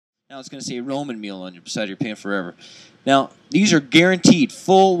Now it's going to say Roman meal on your beside your pan forever. Now, these are guaranteed,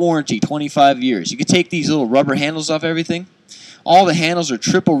 full warranty, 25 years. You can take these little rubber handles off everything. All the handles are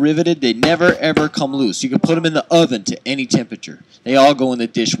triple riveted. They never, ever come loose. You can put them in the oven to any temperature. They all go in the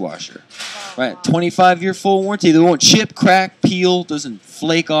dishwasher. Right, 25-year full warranty. They won't chip, crack, peel, doesn't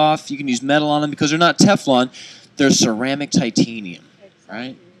flake off. You can use metal on them because they're not Teflon. They're ceramic titanium.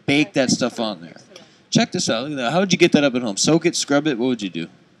 Right? Bake that stuff on there. Check this out. Look at that. How would you get that up at home? Soak it, scrub it? What would you do?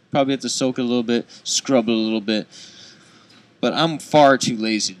 Probably have to soak it a little bit, scrub it a little bit. But I'm far too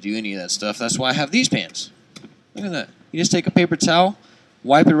lazy to do any of that stuff. That's why I have these pans. Look at that. You just take a paper towel,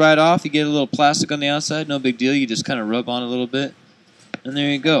 wipe it right off. You get a little plastic on the outside. No big deal. You just kind of rub on a little bit. And there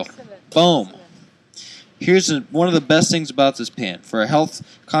you go. Boom. Here's one of the best things about this pan. For a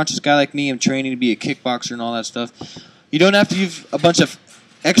health-conscious guy like me, I'm training to be a kickboxer and all that stuff. You don't have to use a bunch of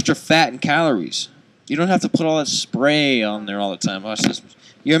extra fat and calories. You don't have to put all that spray on there all the time. Watch this.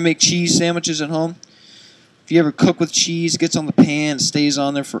 You ever make cheese sandwiches at home? If you ever cook with cheese, it gets on the pan, it stays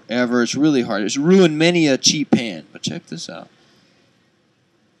on there forever. It's really hard. It's ruined many a cheap pan. But check this out.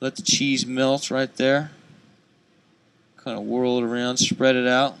 Let the cheese melt right there. Kind of whirl it around, spread it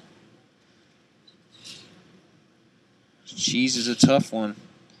out. Cheese is a tough one.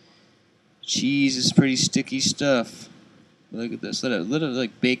 Cheese is pretty sticky stuff. Look at this. Let it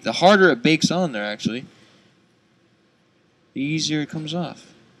like bake. The harder it bakes on there, actually, the easier it comes off.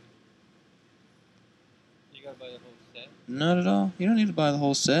 You gotta buy the whole set? Not at all. You don't need to buy the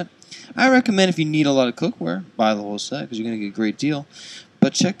whole set. I recommend if you need a lot of cookware, buy the whole set because you're going to get a great deal.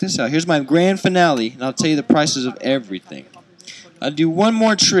 But check this out. Here's my grand finale, and I'll tell you the prices of everything. I'll do one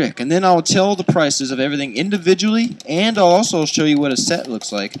more trick, and then I'll tell the prices of everything individually, and I'll also show you what a set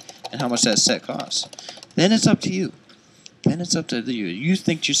looks like and how much that set costs. Then it's up to you. Then it's up to you. You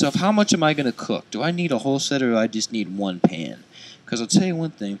think to yourself, how much am I going to cook? Do I need a whole set or do I just need one pan? Because I'll tell you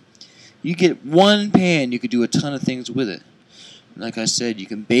one thing. You get one pan, you could do a ton of things with it. And like I said, you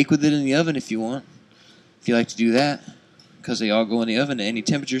can bake with it in the oven if you want. If you like to do that. Because they all go in the oven at any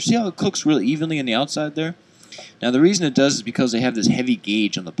temperature. See how it cooks really evenly on the outside there? Now the reason it does is because they have this heavy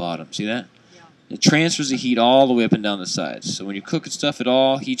gauge on the bottom. See that? Yeah. It transfers the heat all the way up and down the sides. So when you're cooking stuff, it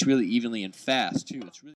all heats really evenly and fast too. It's really